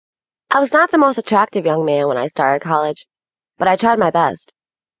I was not the most attractive young man when I started college, but I tried my best,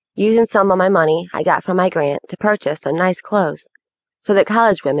 using some of my money I got from my grant to purchase some nice clothes, so that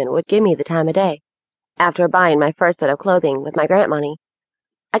college women would give me the time of day. After buying my first set of clothing with my grant money,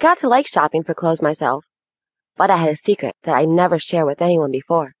 I got to like shopping for clothes myself, but I had a secret that I never shared with anyone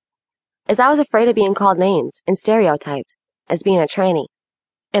before, as I was afraid of being called names and stereotyped as being a tranny,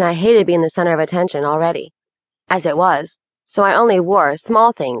 and I hated being the center of attention already, as it was, so I only wore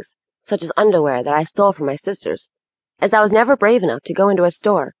small things, such as underwear that I stole from my sisters, as I was never brave enough to go into a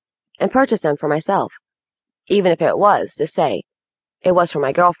store and purchase them for myself, even if it was to say it was for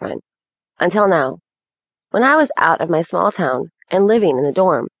my girlfriend, until now, when I was out of my small town and living in the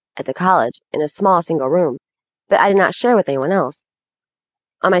dorm at the college in a small single room that I did not share with anyone else.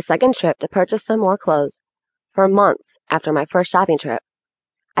 On my second trip to purchase some more clothes, for months after my first shopping trip,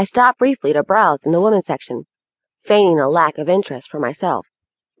 I stopped briefly to browse in the women's section, feigning a lack of interest for myself,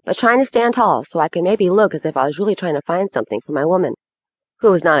 but trying to stand tall so I could maybe look as if I was really trying to find something for my woman,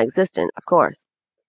 who was non-existent, of course.